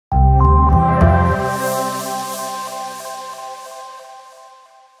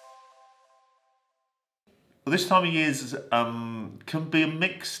Well, this time of year can be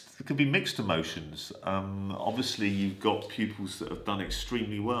mixed emotions. Obviously, you've got pupils that have done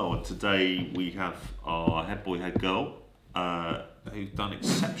extremely well, and today we have our head boy, head girl, who've done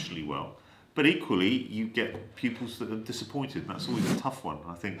exceptionally well. But equally, you get pupils that are disappointed, and that's always a tough one.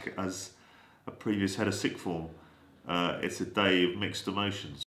 I think, as a previous head of sixth form, it's a day of mixed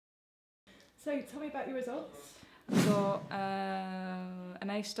emotions. So, tell me about your results. I got an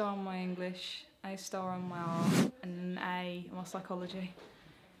A star on my English, A star on my art, and an A on my psychology.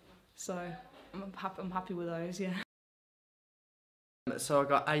 So I'm happy with those, yeah. So I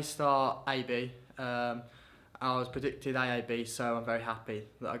got A star, AB. I was predicted AAB, so I'm very happy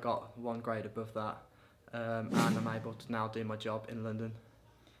that I got one grade above that, and I'm able to now do my job in London.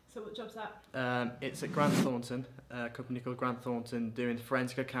 So what job's that? It's at Grant Thornton, a company called Grant Thornton, doing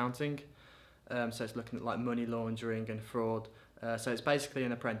forensic accounting. So it's looking at like money laundering and fraud. So it's basically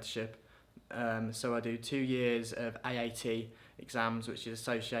an apprenticeship. So I do 2 years of AAT exams, which is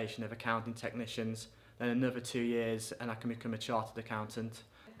Association of Accounting Technicians, then another 2 years and I can become a chartered accountant.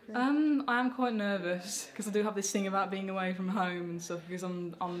 I am quite nervous because I do have this thing about being away from home and stuff, because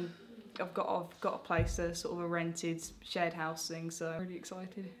I've got a place, a sort of a rented shared house thing, so I'm really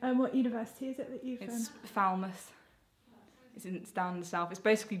excited. And what university is it that you've It's Falmouth. It's down in the south. It's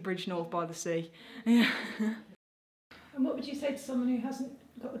basically Bridgnorth by the sea. Yeah. And what would you say to someone who hasn't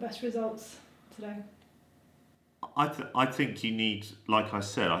got the best results today? I think you need, like I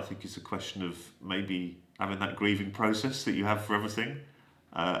said, I think it's a question of maybe having that grieving process that you have for everything,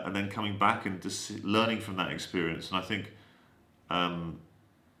 and then coming back and just learning from that experience. And I think,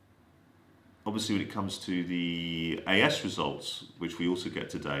 obviously, when it comes to the AS results, which we also get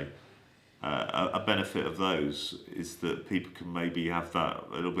today, a benefit of those is that people can maybe have that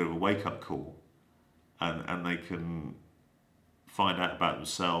a little bit of a wake-up call, and they can find out about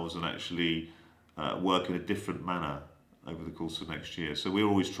themselves and actually work in a different manner over the course of next year. So we're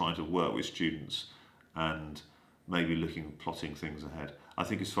always trying to work with students and maybe plotting things ahead. I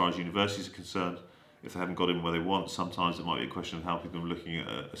think as far as universities are concerned, if they haven't got in where they want, sometimes it might be a question of helping them looking at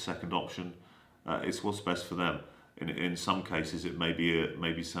a second option. It's what's best for them. In some cases, it may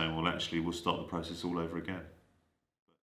be saying, well, actually, we'll start the process all over again.